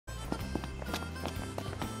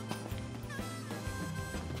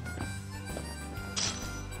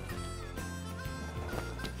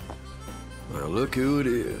look who it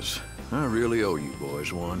is. I really owe you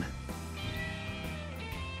boys one.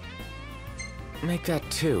 Make that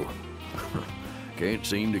 2. Can't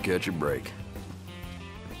seem to catch a break.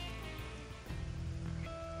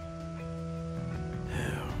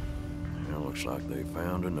 Yeah, looks like they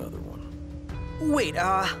found another one. Wait,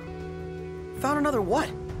 found another what?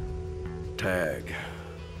 Tag.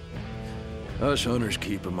 Us hunters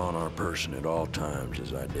keep them on our person at all times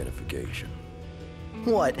as identification.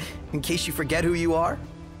 What, in case you forget who you are?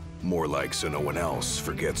 More like so no one else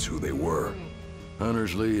forgets who they were.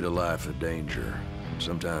 Hunters lead a life of danger, and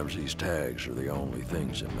sometimes these tags are the only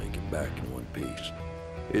things that make it back in one piece.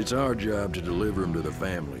 It's our job to deliver them to the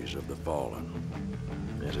families of the fallen.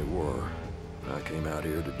 As it were, I came out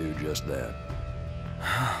here to do just that.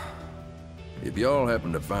 If y'all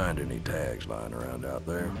happen to find any tags lying around out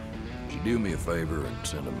there, would you do me a favor and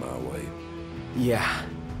send them my way? Yeah,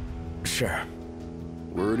 sure.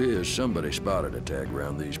 Word is somebody spotted a tag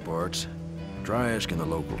around these parts. Try asking the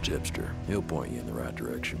local tipster. He'll point you in the right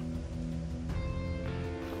direction.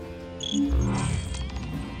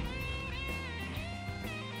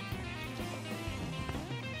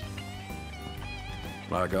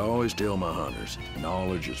 Like I always tell my hunters,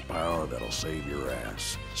 knowledge is power that'll save your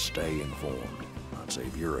ass. Stay informed. Might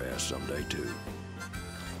save your ass someday, too.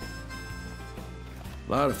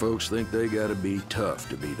 A lot of folks think they gotta be tough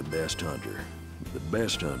to be the best hunter. The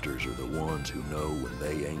best hunters are the ones who know when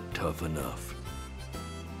they ain't tough enough.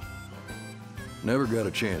 Never got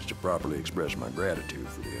a chance to properly express my gratitude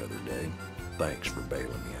for the other day. Thanks for bailing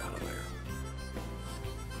me out of there.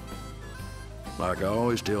 Like I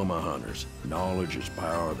always tell my hunters, knowledge is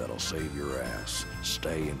power that'll save your ass.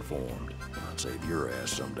 Stay informed. Might save your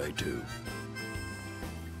ass someday, too.